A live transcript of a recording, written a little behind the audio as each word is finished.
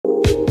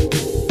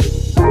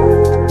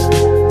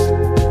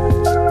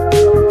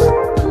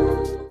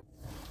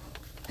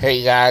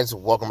Hey guys,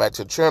 welcome back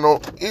to the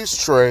channel.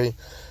 It's Trey,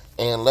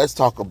 and let's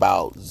talk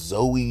about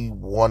Zoey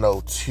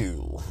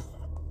 102.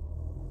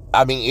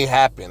 I mean, it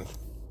happened.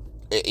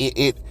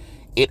 It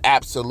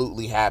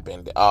absolutely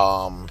happened.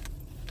 And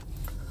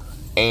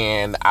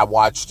I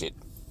watched it.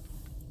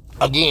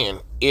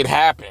 Again, it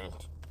happened,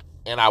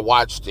 and I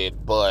watched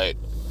it, but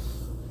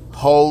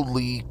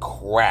holy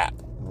crap,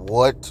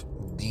 what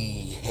the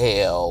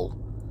hell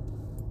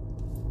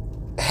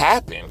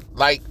happened?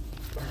 Like,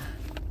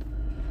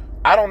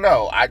 I don't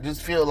know. I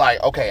just feel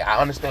like, okay,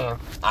 I understand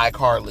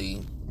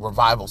iCarly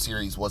revival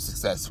series was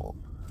successful.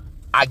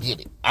 I get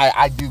it.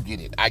 I do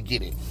get it. I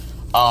get it.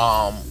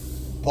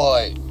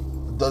 But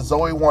the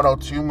Zoey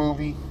 102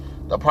 movie,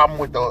 the problem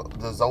with the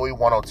Zoey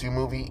 102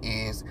 movie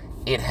is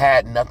it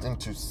had nothing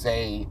to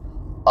say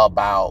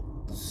about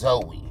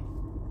Zoey.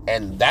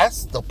 And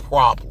that's the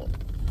problem.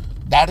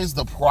 That is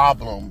the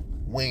problem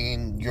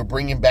when you're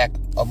bringing back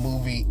a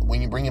movie,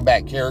 when you're bringing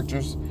back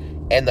characters,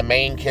 and the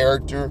main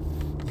character,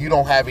 you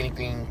don't have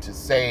anything to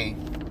say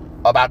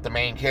about the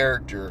main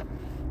character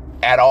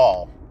at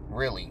all,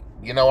 really.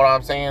 You know what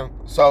I'm saying?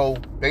 So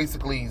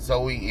basically,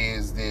 Zoey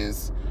is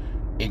this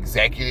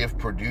executive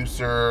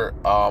producer,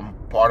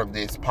 part of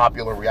this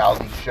popular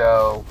reality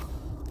show.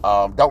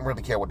 Don't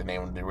really care what the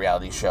name of the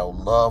reality show,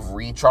 Love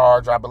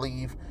Recharge, I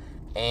believe.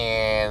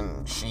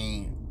 And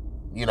she,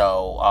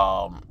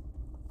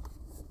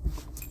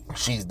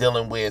 she's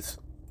dealing with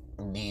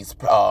these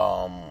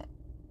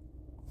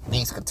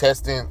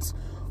contestants.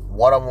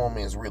 One of them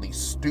is really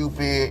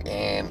stupid,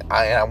 and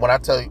when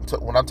I'm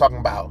talking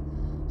about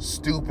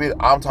stupid,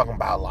 I'm talking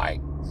about like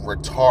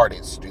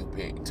retarded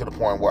stupid, to the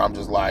point where I'm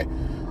just like,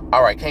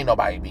 all right, can't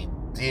nobody be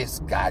this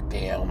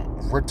goddamn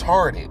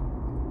retarded.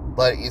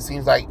 But it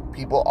seems like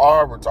people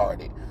are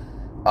retarded.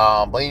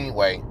 But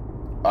anyway,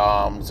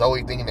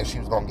 Zoey thinking that she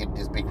was gonna get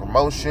this big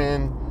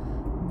promotion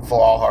for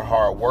all her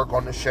hard work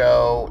on the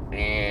show,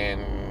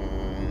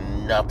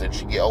 and nothing.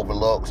 She get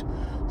overlooked.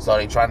 So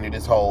they trying to do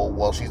this whole,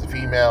 well, she's a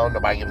female,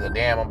 nobody gives a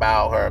damn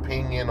about her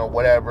opinion or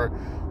whatever.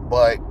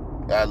 But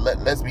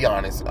let's be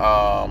honest,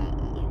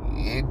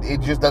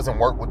 it just doesn't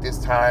work with this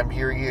time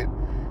period,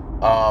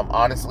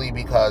 honestly,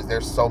 because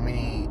there's so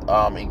many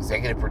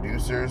executive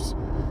producers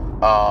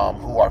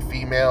who are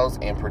females,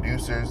 and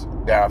producers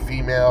that are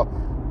female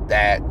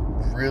that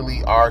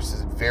really are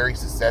very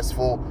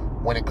successful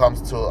when it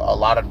comes to a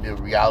lot of the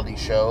reality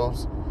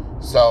shows.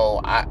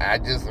 So I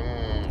just,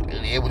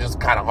 it was just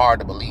kind of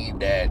hard to believe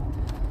that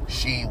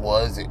she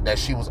was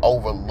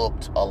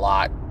overlooked a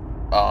lot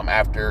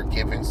after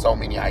giving so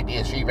many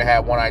ideas. She even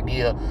had one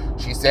idea.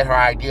 She said her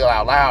idea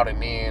out loud,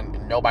 and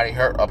then nobody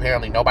heard her.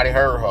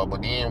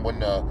 But then when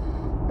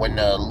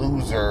the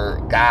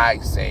loser guy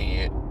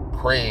say it,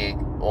 Craig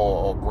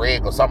or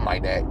Greg or something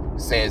like that,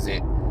 says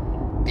it,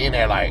 then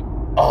they're like,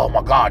 oh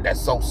my God, that's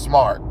so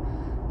smart.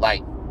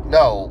 Like,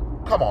 no,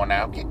 come on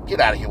now, get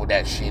out of here with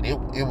that shit. It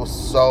was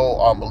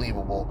so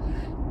unbelievable.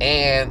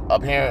 And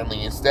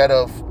apparently, instead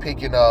of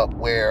picking up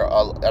where,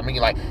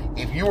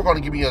 if you were going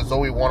to give me a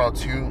Zoey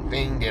 102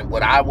 thing, then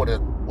what I would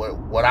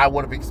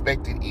have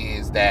expected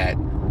is that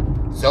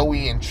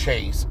Zoey and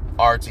Chase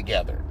are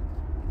together.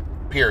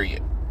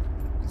 Period.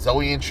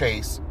 Zoey and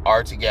Chase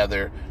are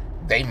together.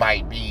 They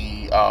might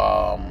be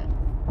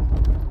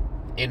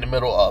in the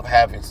middle of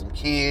having some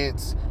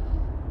kids,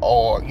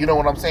 or you know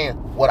what I'm saying?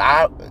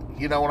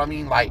 You know what I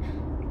mean? Like,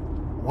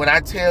 when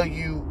I tell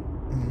you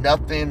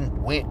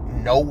nothing went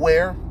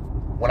nowhere,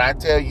 when I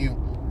tell you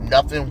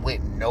nothing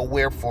went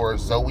nowhere for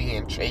Zoey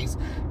and Chase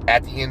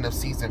at the end of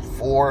season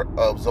 4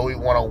 of Zoey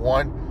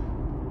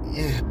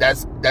 101,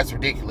 that's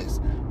ridiculous.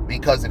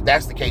 Because if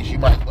that's the case, you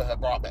might as well have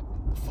brought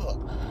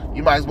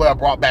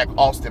back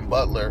Austin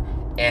Butler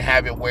and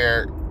have it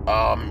where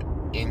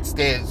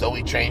instead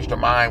Zoey changed her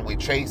mind with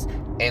Chase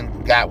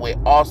and got with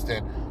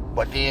Austin,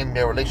 but then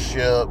their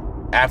relationship,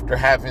 after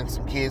having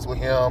some kids with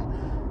him,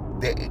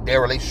 their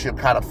relationship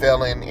kind of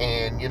fell in,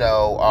 and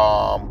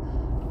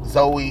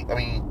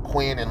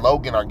Quinn and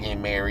Logan are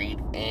getting married,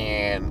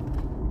 and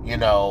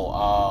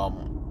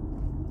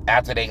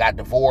after they got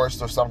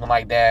divorced or something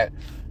like that,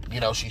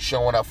 she's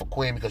showing up for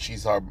Quinn because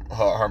she's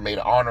her maid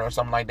of honor or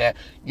something like that.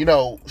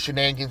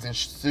 Shenanigans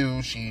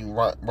ensue. She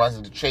runs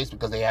into Chase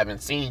because they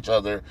haven't seen each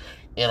other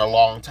in a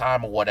long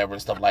time or whatever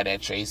and stuff like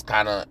that. Chase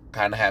kind of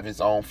have his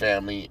own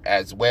family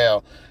as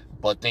well,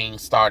 but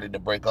things started to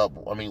break up.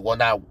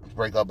 Not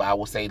break up, but I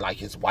would say like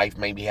his wife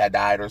maybe had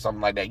died or something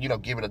like that.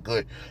 Give it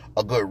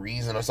a good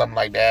reason or something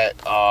like that.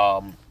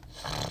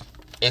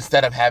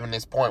 Instead of having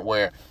this point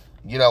where,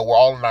 we're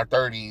all in our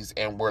 30s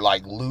and we're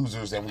like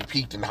losers and we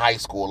peaked in high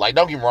school. Like,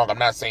 don't get me wrong, I'm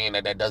not saying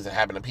that doesn't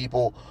happen to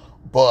people,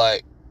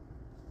 but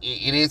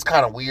it is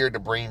kind of weird to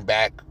bring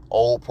back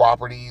old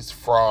properties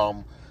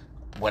from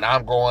when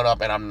I'm growing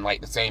up and I'm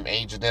like the same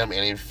age as them,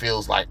 and it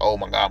feels like, oh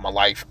my God, my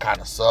life kind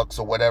of sucks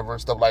or whatever,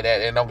 stuff like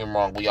that. And don't get me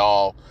wrong, we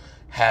all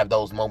have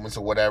those moments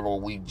or whatever where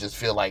we just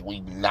feel like we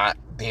not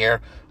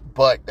there.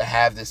 But to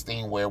have this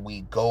thing where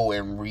we go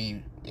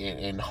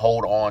and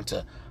hold on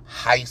to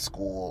high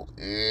school,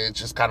 it's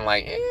just kind of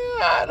like,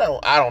 I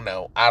don't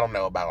know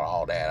about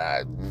all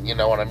that. You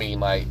know what I mean?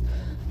 Like,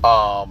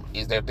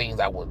 is there things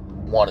I would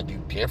want to do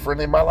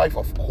different in my life?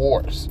 Of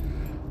course,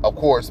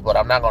 but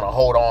I'm not gonna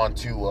hold on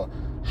to a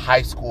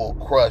high school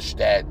crush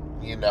that,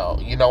 you know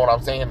what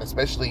I'm saying?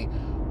 Especially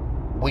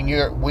when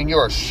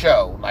you're a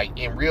show. Like,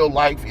 in real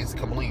life, it's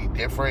completely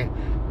different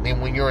than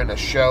when you're in a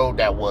show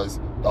that was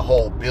the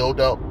whole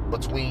build up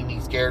between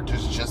these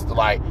characters, just to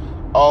like,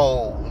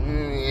 oh,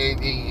 it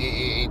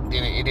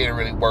didn't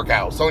really work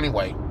out. So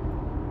anyway,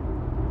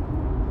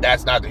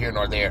 that's neither here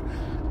nor there.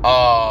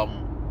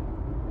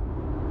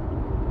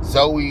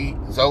 Zoey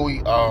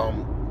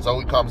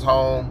comes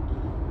home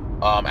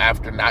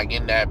after not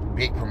getting that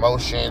big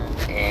promotion,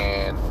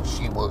 and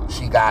she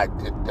got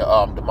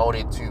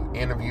demoted to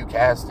interview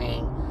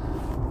casting,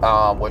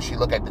 where she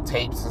looked at the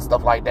tapes and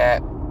stuff like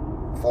that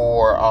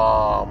for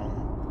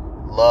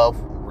Love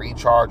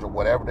Recharge, or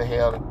whatever the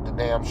hell the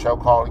damn show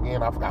called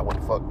again. I forgot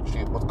what the fuck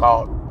shit was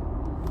called.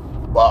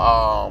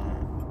 But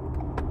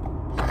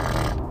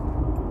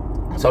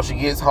so she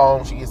gets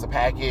home, she gets a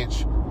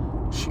package.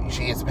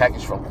 She gets a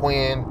package from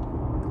Quinn,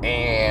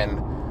 and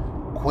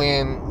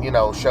Quinn,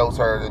 shows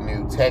her the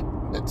new tech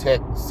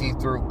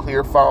see-through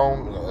clear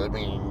phone. I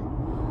mean,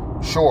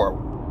 sure.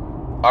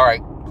 All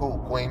right, cool.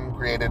 Quinn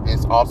created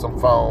this awesome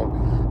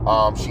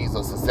phone. She's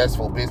a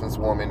successful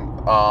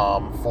businesswoman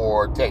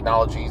for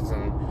technologies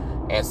and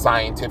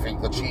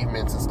scientific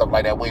achievements and stuff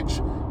like that, which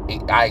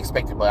I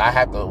expected. But I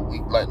have to.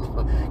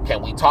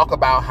 Can we talk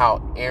about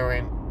how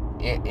Aaron?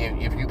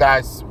 If you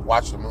guys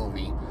watch the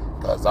movie,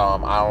 because I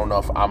don't know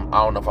if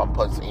I'm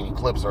putting any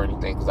clips or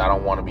anything, because I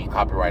don't want to be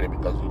copyrighted,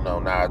 because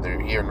neither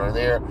here nor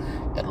there,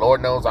 and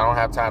Lord knows I don't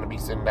have time to be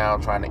sitting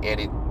down trying to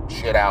edit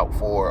shit out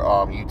for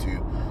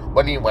YouTube.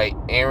 But anyway,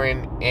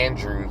 Erin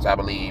Andrews, I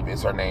believe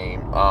is her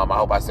name. I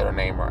hope I said her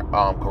name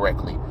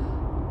correctly.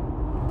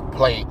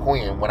 Played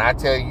Quinn. When I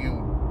tell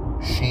you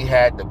she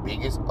had the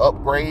biggest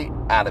upgrade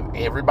out of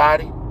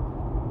everybody,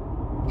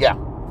 yeah.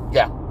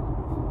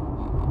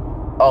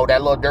 Oh,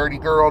 that little dirty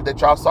girl that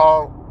y'all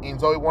saw in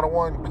Zoey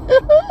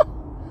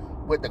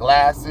 101 with the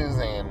glasses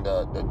and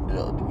the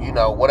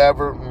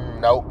whatever.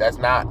 Nope, that's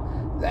not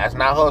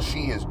her.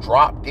 She is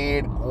drop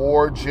dead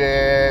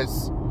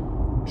gorgeous.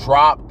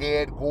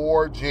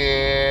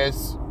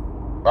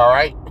 All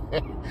right.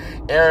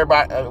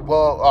 Everybody.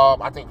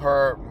 I think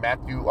her,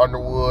 Matthew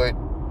Underwood.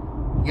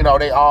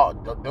 They all,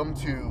 them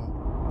two,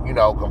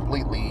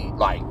 completely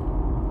like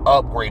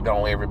upgraded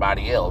on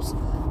everybody else.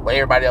 But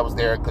everybody that was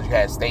there, because you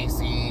had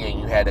Stacy and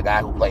you had the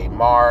guy who played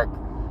Mark.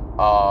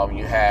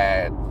 You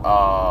had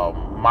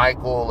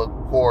Michael, of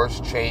course,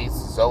 Chase,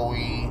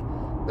 Zoey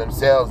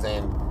themselves,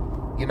 and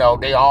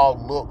they all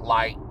look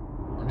like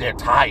they're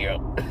tired.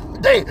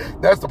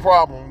 That's the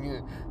problem.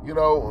 If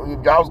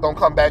y'all was gonna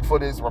come back for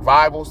this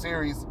revival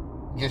series,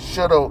 you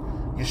should have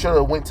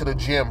went to the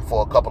gym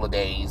for a couple of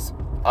days.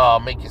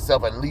 Make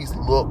yourself at least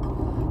look.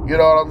 You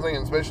know what I'm saying?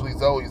 Especially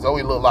Zoey.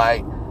 Zoey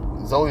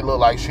looked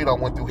like she done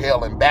went through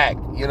hell and back.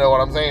 You know what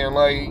I'm saying?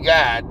 Like,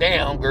 god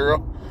damn, girl.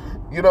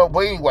 But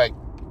anyway,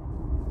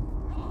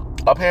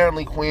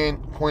 apparently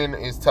Quinn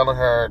is telling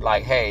her,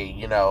 like, hey,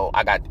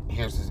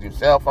 here's this new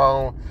cell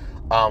phone.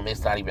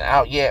 It's not even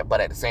out yet, but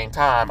at the same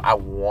time, I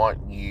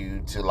want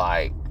you to,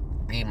 like,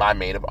 be my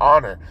maid of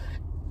honor.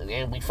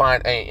 And we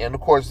find, and of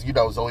course,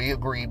 Zoey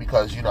agreed,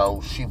 because, she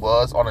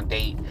was on a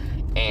date,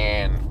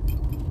 and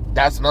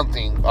that's another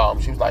thing.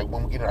 She was like,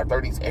 when we get in our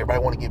 30s, everybody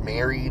want to get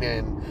married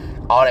and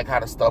all that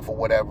kind of stuff or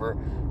whatever.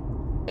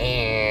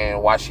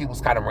 And while she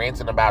was kind of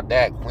ranting about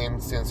that, Quinn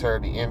sends her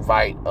the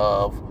invite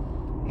of,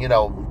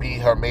 be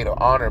her maid of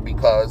honor,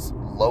 because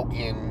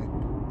Logan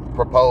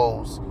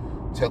proposed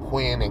to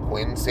Quinn, and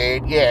Quinn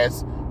said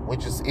yes,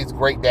 which is, it's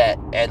great that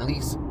at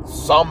least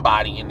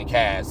somebody in the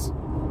cast,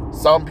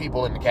 some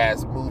people in the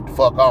cast moved the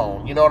fuck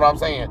on. You know what I'm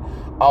saying?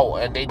 Oh,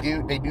 and they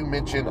do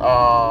mention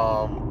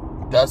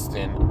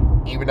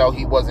Dustin, even though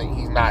he's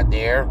not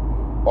there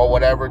or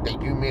whatever. They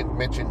do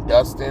mention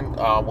Dustin,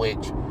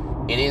 which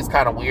it is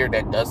kind of weird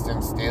that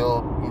Dustin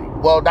still,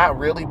 well, not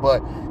really,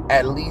 but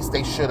at least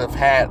they should have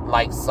had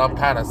like some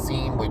kind of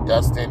scene with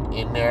Dustin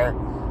in there,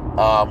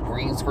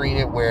 green screen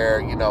it, where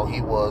he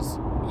was,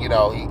 he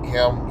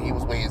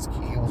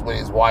was with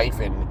his wife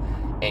and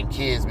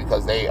kids,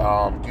 because they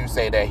do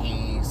say that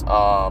he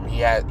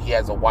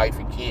has a wife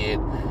and kid,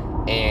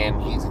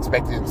 and he's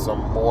expecting some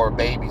more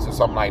babies or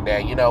something like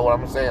that. You know what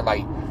I'm saying?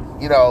 Like,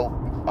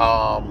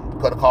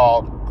 could have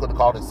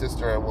called his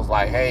sister and was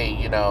like, hey,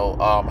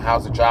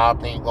 how's the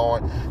job thing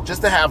going?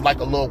 Just to have like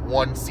a little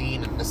one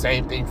scene. And the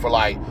same thing for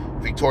like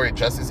Victoria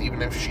Justice,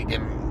 even if she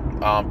didn't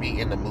be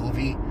in the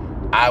movie,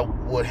 I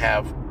would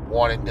have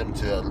wanted them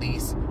to at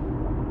least,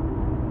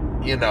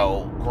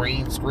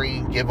 green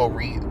screen, give a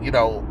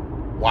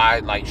why,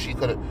 like, she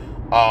could have,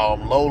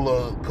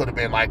 Lola could have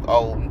been like,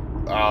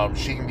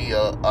 she can be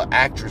a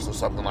actress or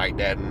something like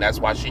that, and that's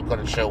why she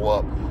couldn't show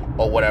up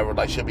or whatever.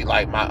 Like, she'll be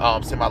like,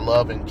 send my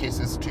love and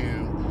kisses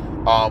to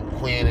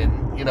Quinn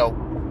and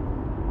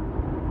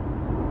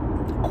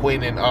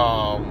Quinn and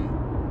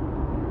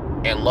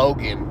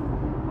Logan,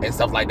 and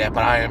stuff like that.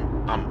 But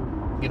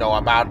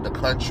I'm out of the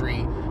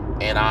country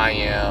and I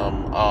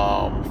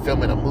am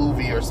filming a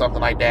movie or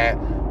something like that.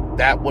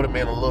 That would have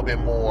been a little bit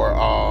more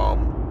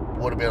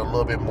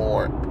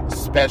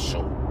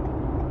special.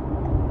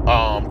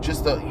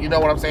 Just to, you know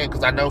what I'm saying?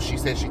 Because I know she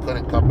said she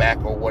couldn't come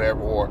back or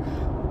whatever, or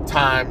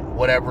time,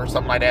 whatever,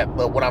 something like that.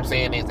 But what I'm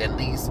saying is at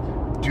least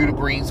do the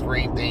green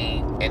screen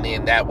thing, and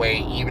then that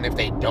way, even if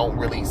they don't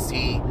really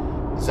see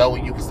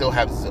Zoey, you can still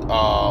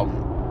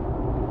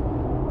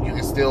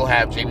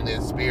have Jamie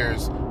Lynn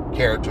Spears'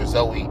 character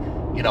Zoey,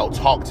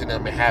 talk to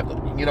them and have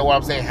them, you know what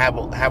I'm saying, have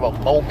a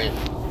moment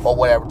or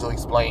whatever to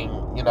explain,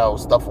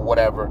 stuff or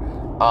whatever.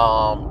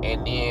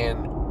 And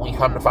then we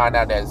come to find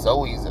out that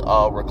Zoey's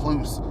a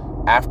recluse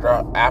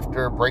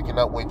after breaking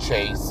up with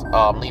Chase,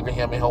 leaving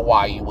him in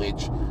Hawaii,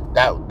 which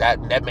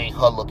that made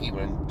her look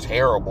even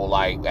terrible.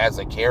 Like, as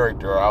a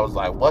character, I was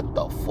like, what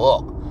the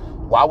fuck?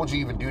 Why would you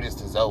even do this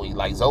to Zoey?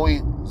 Like,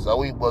 Zoey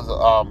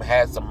was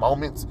had some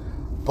moments,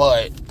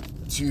 but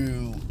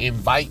to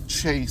invite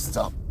Chase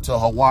to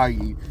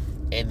Hawaii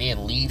and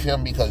then leave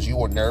him because you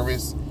were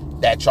nervous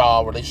that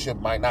y'all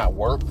relationship might not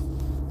work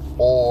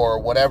or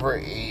whatever,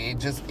 it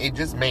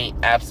just made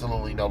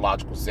absolutely no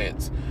logical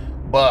sense.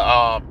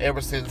 But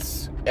ever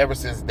since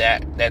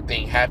that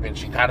thing happened,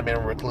 she kind of been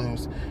a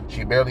recluse.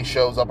 She barely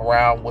shows up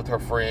around with her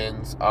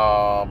friends.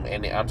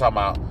 And I'm talking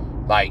about,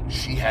 like,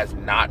 she has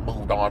not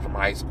moved on from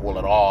high school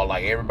at all.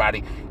 Like,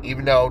 everybody,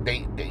 even though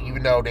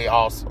they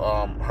all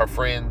her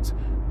friends,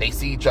 they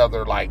see each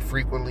other like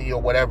frequently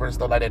or whatever and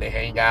stuff like that. They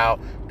hang out,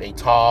 they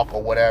talk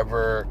or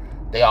whatever.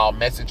 They all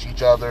message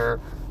each other.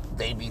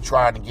 They be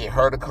trying to get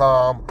her to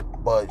come,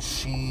 but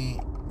she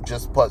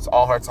just puts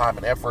all her time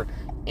and effort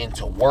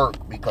into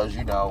work because,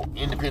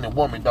 independent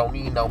woman don't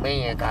need no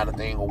man kind of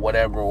thing or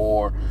whatever,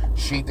 or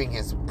she think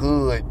it's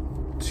good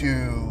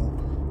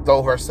to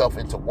throw herself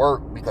into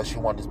work because she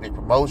wants this big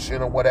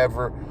promotion or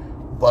whatever.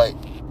 But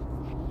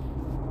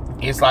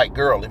it's like,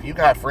 girl, if you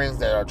got friends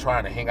that are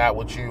trying to hang out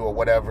with you or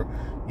whatever,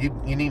 you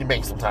need to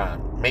make some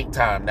time. Make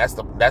time. That's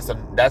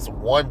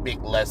one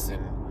big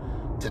lesson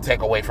to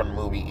take away from the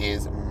movie,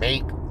 is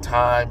make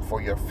time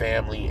for your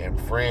family and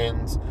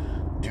friends.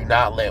 Do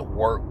not let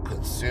work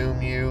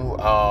consume you.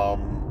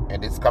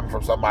 And it's coming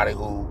from somebody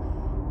who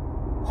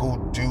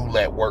do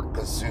let work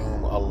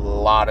consume a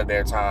lot of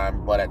their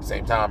time, but at the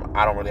same time,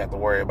 I don't really have to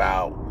worry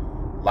about,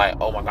 like,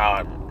 oh my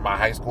God, my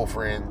high school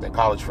friends and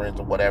college friends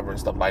or whatever and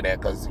stuff like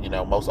that, because,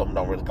 most of them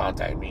don't really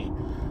contact me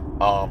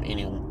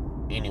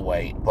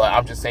anyway. But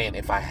I'm just saying,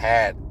 if I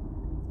had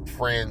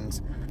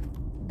friends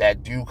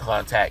that do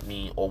contact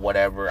me or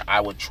whatever,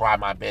 I would try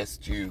my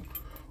best to,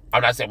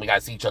 I'm not saying we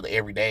gotta see each other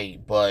every day,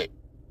 but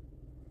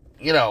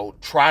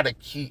try to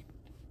keep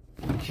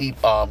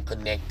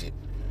connected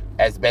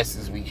as best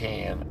as we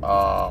can,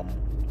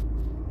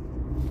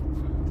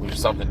 which is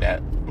something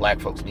that black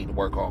folks need to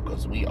work on,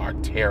 because we are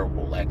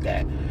terrible at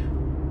that.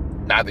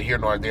 Neither here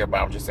nor there,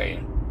 but I'm just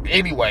saying.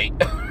 Anyway,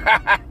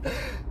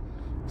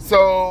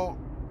 so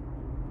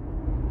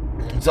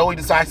Zoey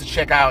decides to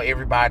check out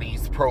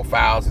everybody's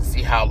profiles and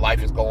see how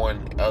life is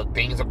going.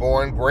 Things are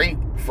going great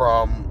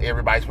from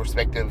everybody's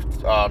perspective.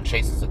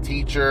 Chase is a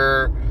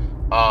teacher.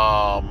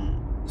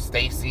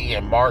 Stacy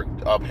and Mark,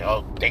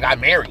 they got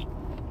married.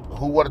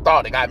 Who would have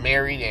thought? They got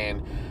married,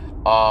 and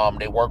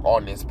they work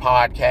on this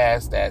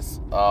podcast that's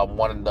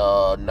one of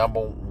the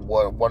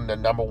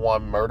number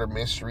one murder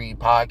mystery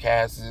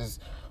podcasts.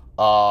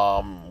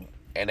 And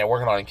they're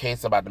working on a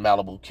case about the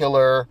Malibu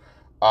killer.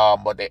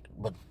 But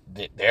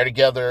they're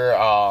together.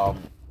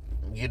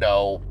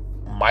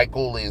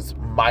 Michael is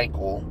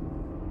Michael.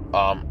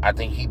 I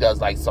think he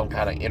does like some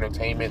kind of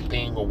entertainment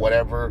thing or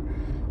whatever.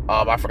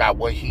 I forgot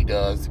what he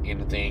does in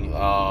the thing.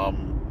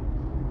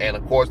 And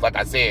of course, like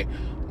I said,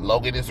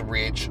 Logan is a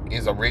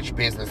rich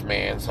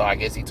businessman, so I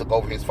guess he took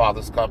over his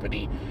father's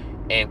company.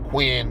 And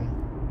Quinn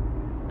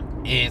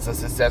is a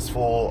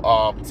successful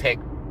tech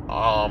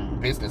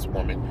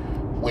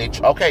businesswoman,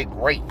 which, okay,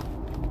 great.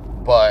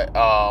 But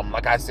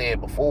like I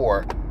said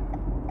before,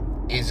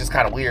 it's just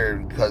kind of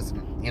weird because,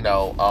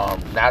 now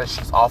that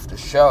she's off the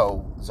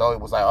show, Zoey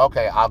was like,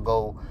 okay, I'll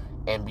go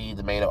and be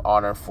the maid of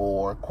honor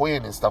for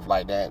Quinn and stuff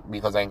like that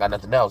because I ain't got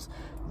nothing else.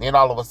 Then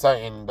all of a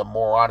sudden, the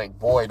moronic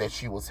boy that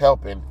she was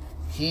helping,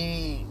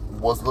 he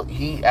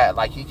act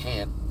like he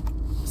can't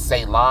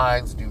say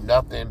lines, do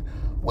nothing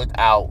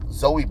without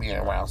Zoey being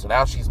around. So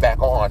now she's back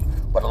on.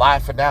 But the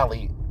live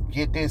finale,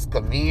 get this,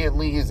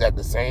 conveniently is at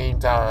the same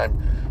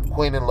time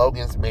Quinn and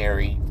Logan's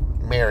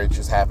marriage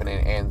is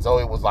happening, and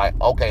Zoey was like,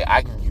 okay,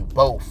 I can do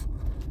both.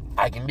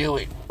 I can do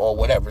it, or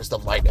whatever,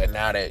 stuff like that.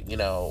 Now that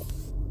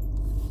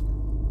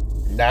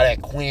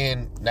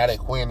Quinn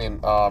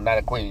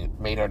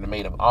made her the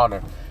maid of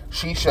honor,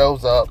 she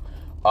shows up,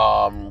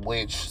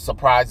 which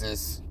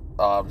surprises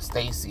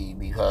Stacy,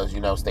 because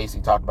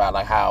Stacy talked about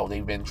like how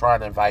they've been trying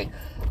to invite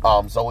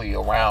Zoey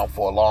around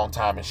for a long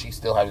time, and she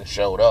still hasn't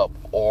showed up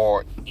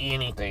or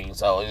anything.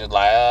 So it's just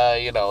like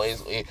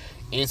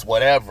it's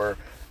whatever.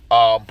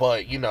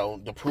 But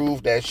to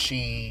prove that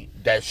she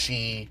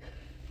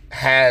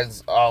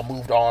has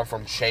moved on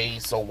from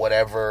Chase or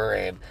whatever,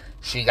 and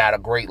she got a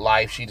great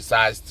life. She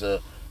decides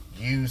to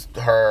use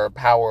her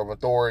power of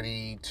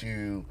authority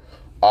to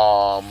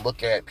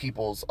look at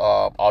people's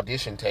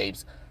audition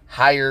tapes,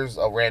 hires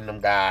a random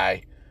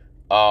guy,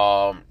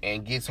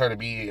 and gets her to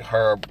be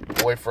her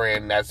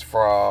boyfriend. That's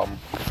from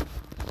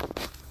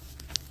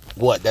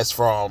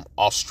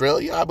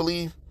Australia, I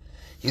believe.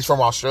 He's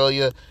from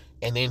Australia,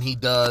 and then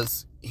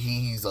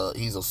he's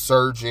a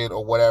surgeon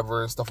or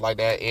whatever and stuff like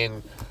that.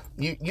 And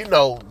you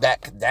know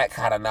that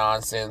kind of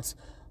nonsense.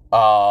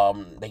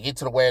 They get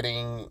to the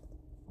wedding.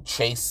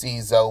 Chase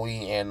sees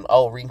Zoey and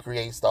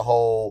recreates the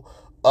whole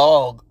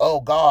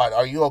oh God,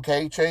 are you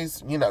okay,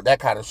 Chase? You know, that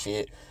kind of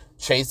shit.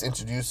 Chase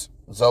introduced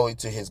Zoey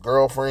to his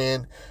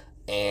girlfriend,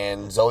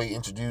 and Zoey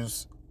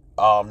introduced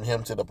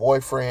him to the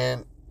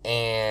boyfriend,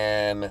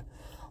 and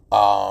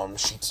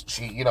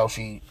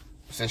she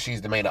since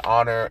she's the maid of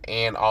honor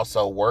and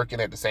also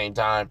working at the same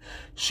time,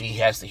 she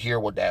has to hear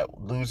what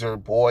that loser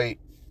boy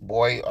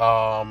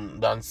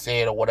done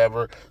said or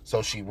whatever.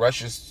 So she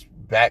rushes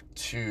back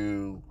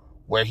to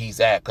where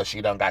he's at because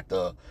she done got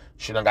the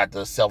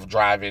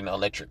self-driving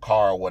electric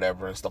car or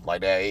whatever and stuff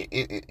like that.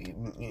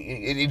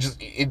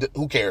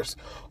 Who cares?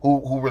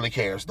 Who really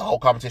cares? The whole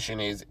competition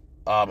is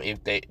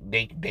if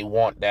they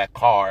want that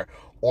car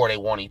or they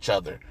want each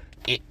other.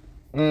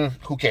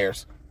 Who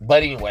cares?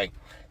 But anyway,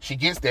 she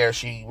gets there.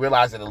 She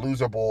realizes that the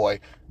loser boy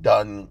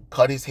done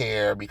cut his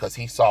hair because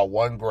he saw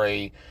one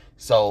gray.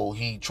 So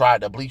he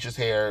tried to bleach his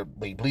hair.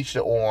 They bleached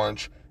it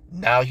orange.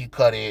 Now he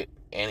cut it,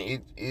 and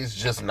it is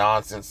just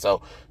nonsense.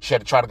 So she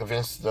had to try to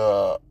convince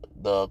her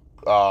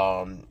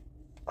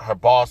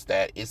boss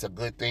that it's a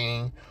good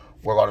thing.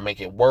 We're gonna make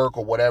it work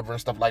or whatever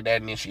and stuff like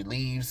that. And then she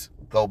leaves,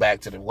 go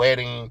back to the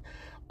wedding.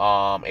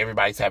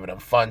 Everybody's having a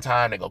fun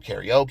time. They go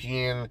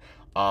karaokeing.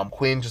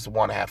 Quinn just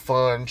want to have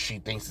fun. She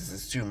thinks this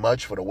is too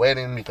much for the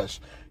wedding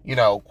because,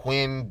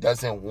 Quinn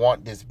doesn't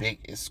want this big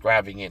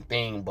extravagant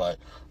thing, but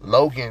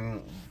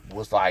Logan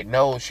was like,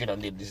 no, she done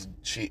did this.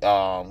 She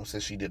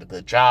says she did a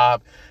good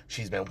job.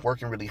 She's been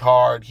working really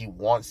hard. He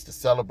wants to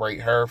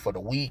celebrate her for the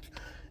week,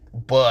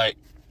 but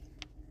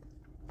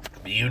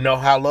you know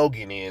how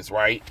Logan is,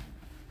 right?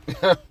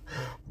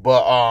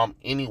 But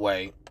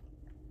anyway,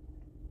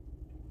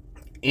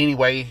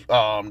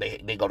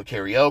 they go to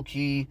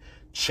karaoke.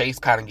 Chase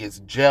kind of gets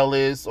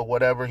jealous or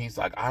whatever. He's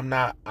like, I'm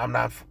not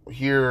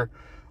here.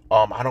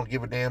 I don't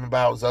give a damn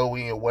about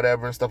Zoey or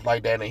whatever and stuff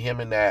like that. And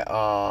him and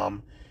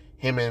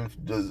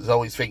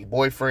Zoey's fake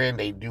boyfriend,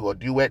 they do a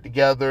duet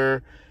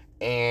together,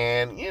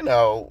 and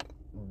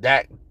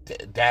that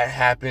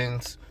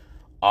happens.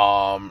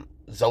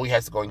 Zoey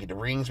has to go and get the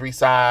rings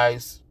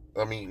resized.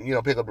 I mean,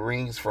 pick up the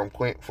rings for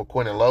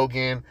Quinn and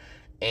Logan,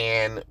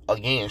 and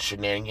again,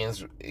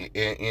 shenanigans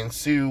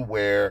ensue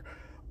where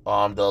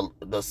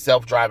the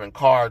self-driving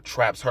car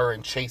traps her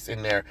and Chase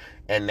in there,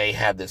 and they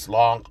have this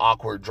long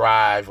awkward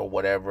drive or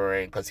whatever,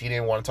 and because he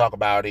didn't want to talk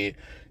about it,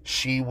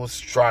 she was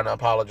trying to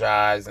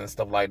apologize and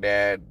stuff like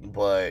that,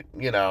 but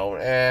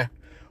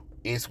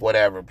it's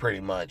whatever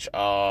pretty much.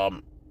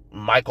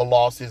 Michael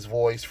lost his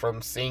voice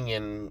from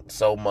singing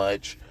so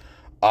much.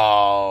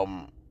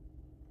 The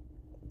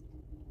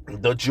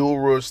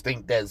jurors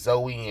think that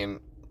Zoey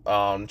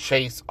and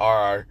Chase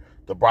are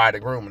the bride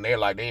and groom, and they're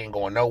like, they ain't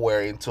going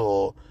nowhere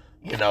until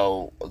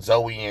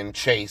Zoey and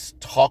Chase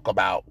talk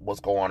about what's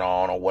going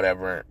on or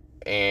whatever,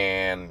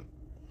 and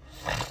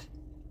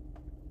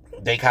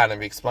they kind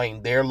of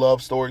explain their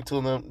love story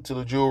to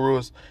the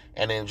jurors,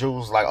 and then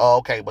jurors like, oh,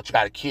 okay, but you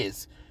gotta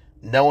kiss.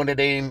 Knowing that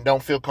they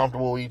don't feel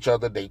comfortable with each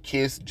other, they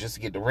kiss just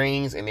to get the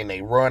rings, and then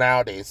they run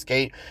out, they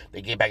escape,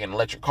 they get back in the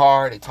electric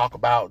car, they talk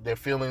about their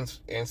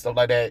feelings and stuff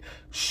like that.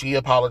 She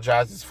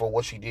apologizes for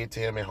what she did to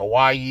him in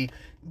Hawaii.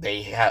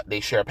 They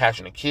share a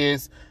passionate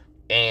kiss,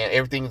 and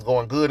everything's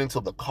going good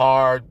until the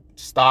car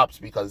stops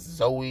because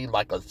Zoey,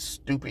 like a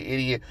stupid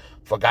idiot,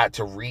 forgot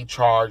to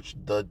recharge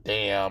the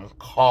damn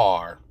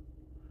car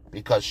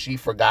because she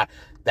forgot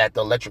that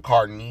the electric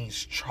car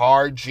needs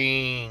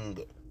charging.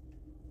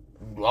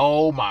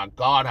 Oh my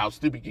God, how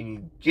stupid can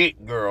you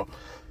get, girl?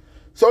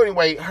 So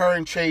anyway, her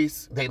and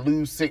Chase, they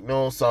lose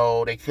signal,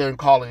 so they couldn't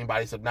call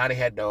anybody. So now they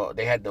had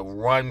to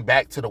run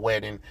back to the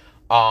wedding.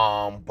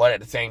 But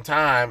at the same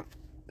time,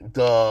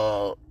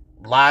 the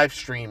live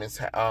stream is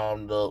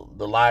the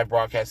live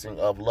broadcasting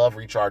of Love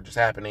Recharge is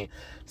happening.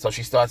 So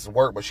she starts to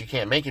work, but she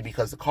can't make it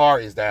because the car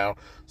is down.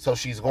 So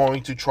she's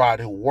going to try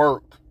to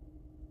work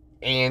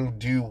and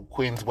do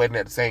Quinn's wedding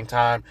at the same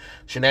time.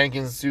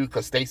 Shenanigans ensue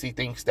because Stacy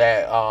thinks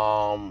that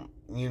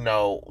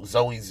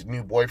Zoey's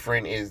new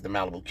boyfriend is the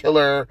Malibu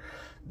Killer.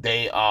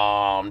 They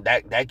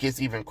that gets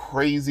even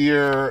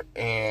crazier,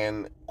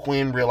 and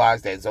Quinn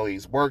realized that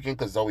Zoey's working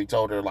because Zoey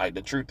told her, like,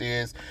 the truth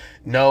is,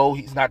 no,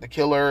 he's not the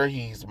killer.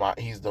 He's my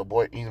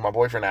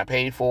boyfriend I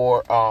paid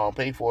for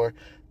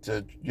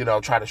to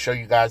try to show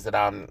you guys that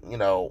I'm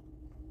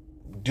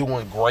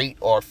doing great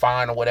or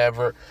fine or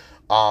whatever.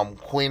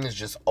 Quinn is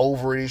just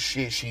over this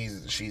shit.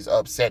 She's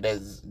upset that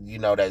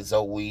that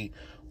Zoey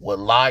would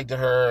lie to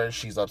her.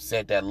 She's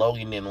upset that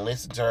Logan didn't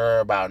listen to her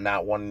about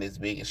not wanting this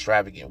big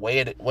extravagant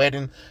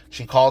wedding.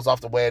 She calls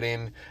off the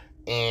wedding,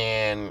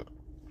 and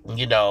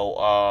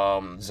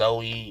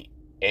Zoey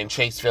and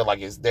Chase feel like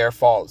it's their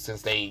fault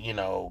since they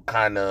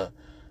kind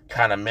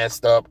of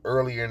messed up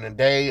earlier in the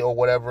day or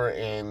whatever.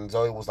 And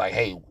Zoey was like,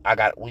 hey,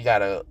 we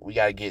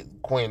gotta get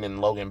Quinn and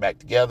Logan back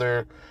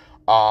together.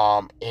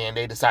 And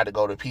they decided to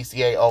go to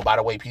PCA. Oh, by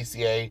the way,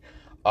 PCA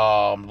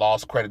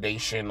lost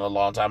accreditation a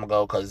long time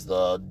ago because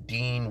the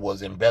dean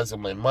was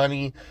embezzling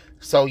money.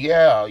 So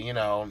yeah,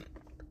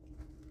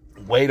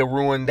 way to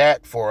ruin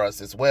that for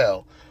us as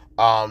well.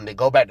 They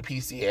go back to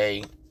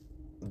PCA.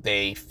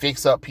 They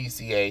fix up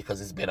PCA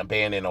because it's been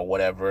abandoned or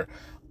whatever.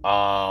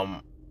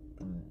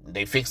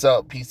 They fix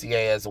up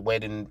PCA as a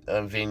wedding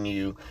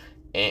venue,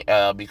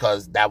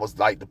 because that was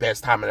like the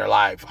best time of their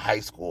life, high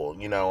school.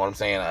 You know what I'm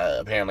saying?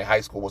 Apparently, high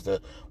school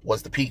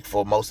was the peak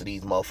for most of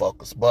these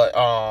motherfuckers. But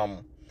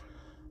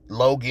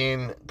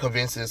Logan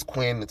convinces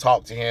Quinn to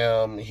talk to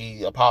him.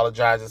 He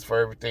apologizes for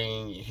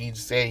everything. He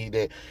just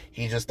said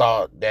he just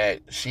thought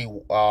that she,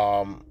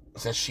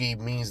 since she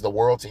means the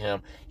world to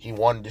him, he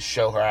wanted to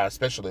show her how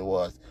special it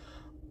was.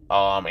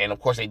 And of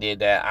course they did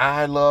that.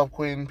 I love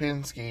Quentin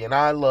Pinsky and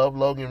I love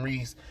Logan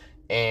Reese.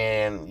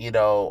 And,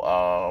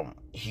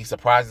 he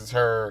surprises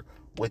her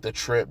with a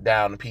trip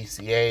down to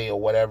PCA or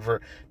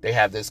whatever. They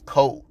have this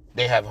coat.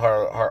 They have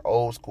her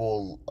old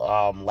school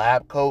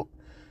lab coat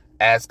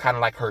as kind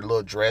of like her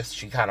little dress.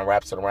 She kind of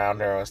wraps it around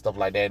her and stuff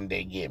like that. And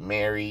they get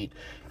married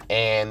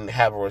and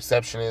have a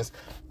receptionist.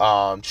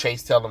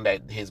 Chase tell him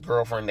that his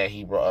girlfriend that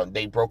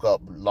they broke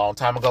up a long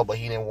time ago, but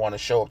he didn't want to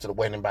show up to the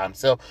wedding by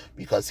himself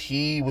because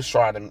he was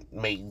trying to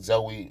make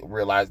Zoey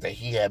realize that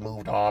he had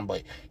moved on,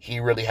 but he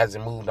really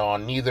hasn't moved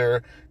on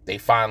neither. They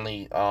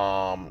finally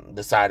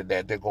decided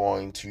that they're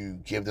going to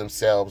give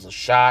themselves a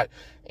shot,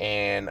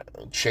 and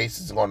Chase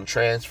is going to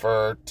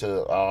transfer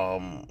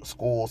to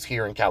schools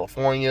here in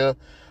California.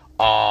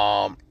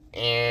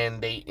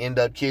 And they end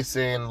up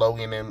kissing.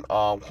 Logan and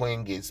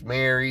Quinn gets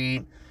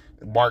married.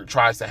 Mark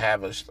tries to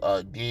have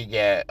a dig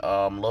at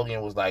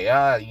Logan. Was like,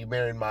 you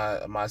married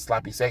my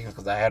sloppy seconds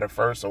because I had her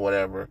first or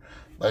whatever.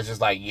 But it's just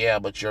like, yeah,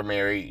 but you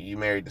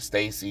married to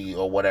Stacy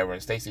or whatever.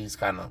 And Stacy's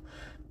kind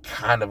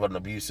of an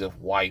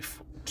abusive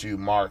wife to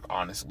Mark,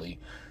 honestly.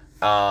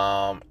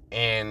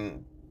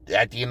 And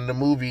at the end of the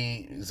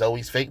movie,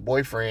 Zoey's fake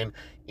boyfriend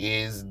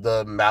is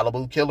the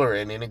Malibu killer,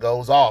 and then it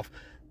goes off.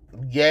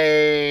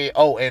 Yay!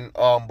 Oh, and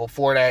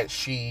before that,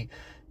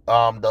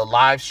 the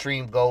live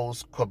show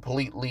goes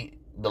completely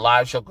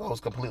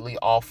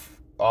off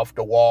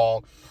the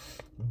wall,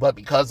 but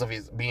because of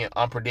it being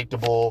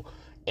unpredictable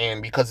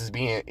and because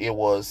it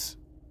was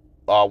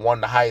one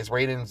of the highest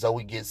ratings,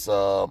 Zoey gets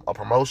a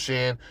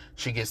promotion.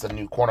 She gets a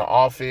new corner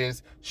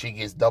office. She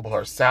gets double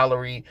her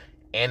salary,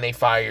 and they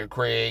fire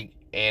Craig,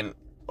 and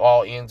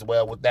all ends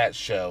well with that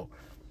show.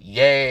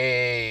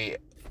 Yay!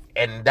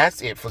 And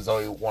that's it for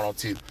Zoey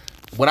 102.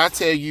 When I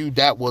tell you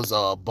that was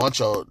a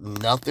bunch of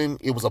nothing,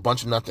 it was a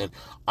bunch of nothing.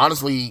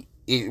 Honestly,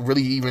 it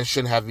really even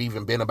shouldn't have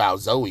even been about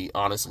Zoey,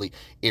 honestly.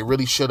 It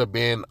really should have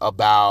been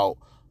about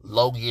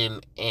Logan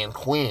and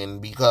Quinn,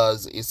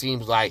 because it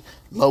seems like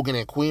Logan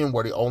and Quinn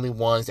were the only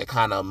ones that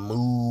kind of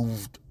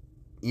moved,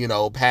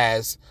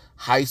 past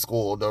high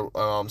school. The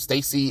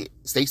Stacy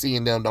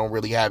and them don't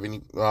really have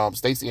any.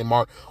 Stacy and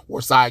Mark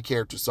were side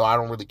characters, so I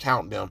don't really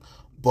count them.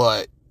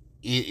 But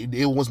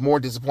it was more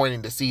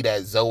disappointing to see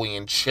that Zoey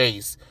and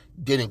Chase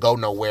didn't go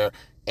nowhere,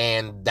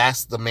 and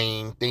that's the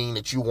main thing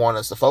that you want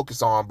us to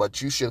focus on.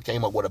 But you should have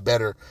came up with a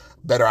better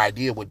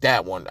idea with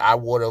that one. I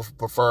would have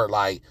preferred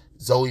like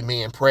Zoey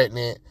being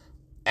pregnant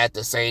at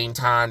the same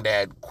time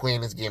that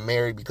Quinn is getting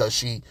married, because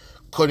she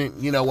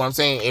couldn't, you know what I'm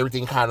saying,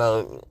 everything kind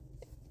of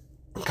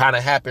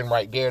happened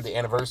right there. The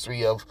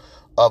anniversary of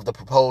the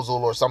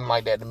proposal or something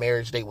like that, the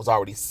marriage date was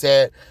already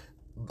set.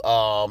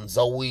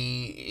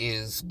 Zoey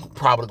is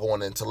probably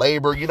going into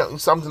labor,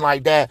 something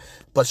like that,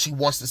 but she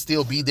wants to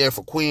still be there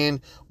for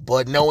Quinn,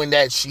 but knowing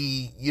that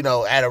she,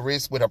 at a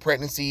risk with her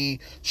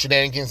pregnancy,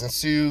 shenanigans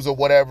ensues or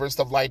whatever,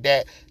 stuff like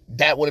that,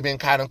 that would have been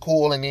kind of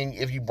cool. And then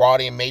if you brought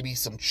in maybe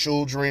some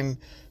children,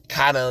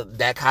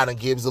 that kind of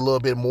gives a little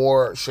bit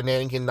more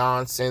shenanigan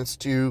nonsense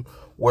to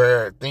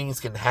where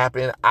things can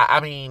happen. I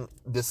mean,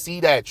 to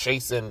see that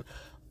chasing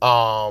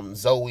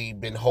Zoey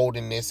been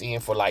holding this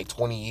in for like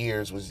 20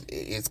 years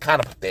it's kind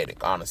of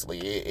pathetic, honestly.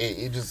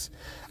 It just,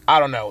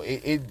 I don't know,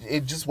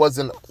 it just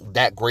wasn't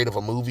that great of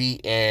a movie.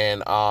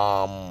 And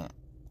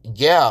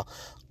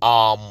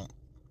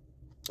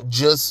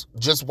just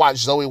watch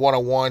Zoey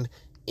 101,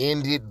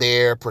 end it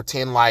there,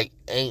 pretend like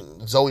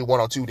Zoey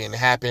 102 didn't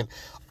happen,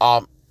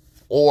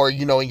 or in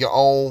your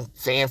own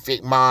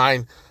fanfic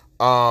mind,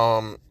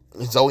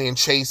 Zoey and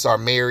Chase are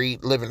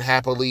married, living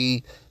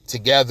happily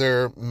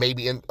together,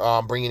 maybe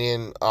bringing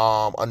in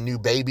a new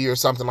baby or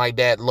something like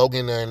that.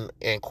 Logan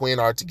and Quinn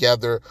are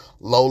together.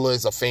 Lola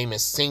is a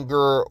famous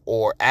singer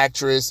or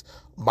actress.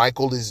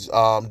 Michael is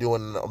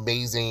doing an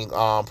amazing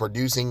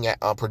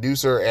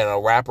producer and a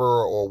rapper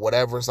or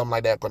whatever, something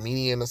like that,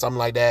 comedian or something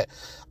like that.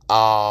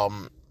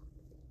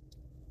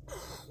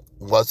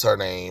 what's her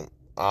name?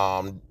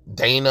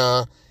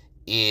 Dana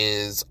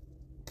is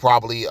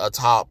probably a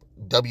top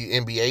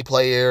WNBA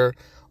player.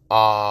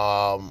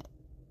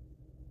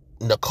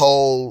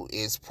 Nicole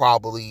is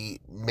probably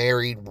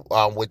married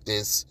with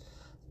this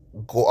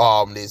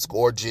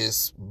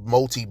gorgeous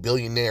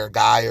multi-billionaire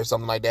guy or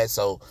something like that.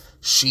 So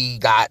she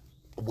got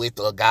with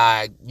a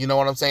guy, you know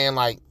what I'm saying?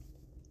 Like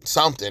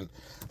something.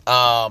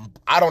 I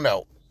don't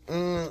know.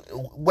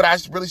 Would I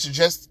really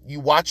suggest you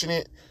watching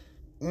it?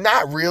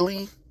 Not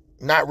really.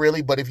 Not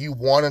really. But if you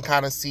want to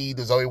kind of see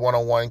the Zoey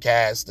 101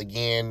 cast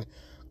again,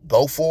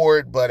 go for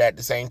it. But at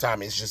the same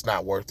time, it's just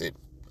not worth it,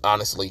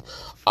 honestly.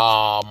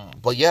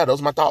 But yeah,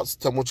 those are my thoughts.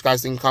 Tell me what you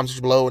guys think in the comments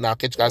below, and I'll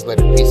catch you guys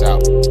later. Peace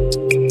out.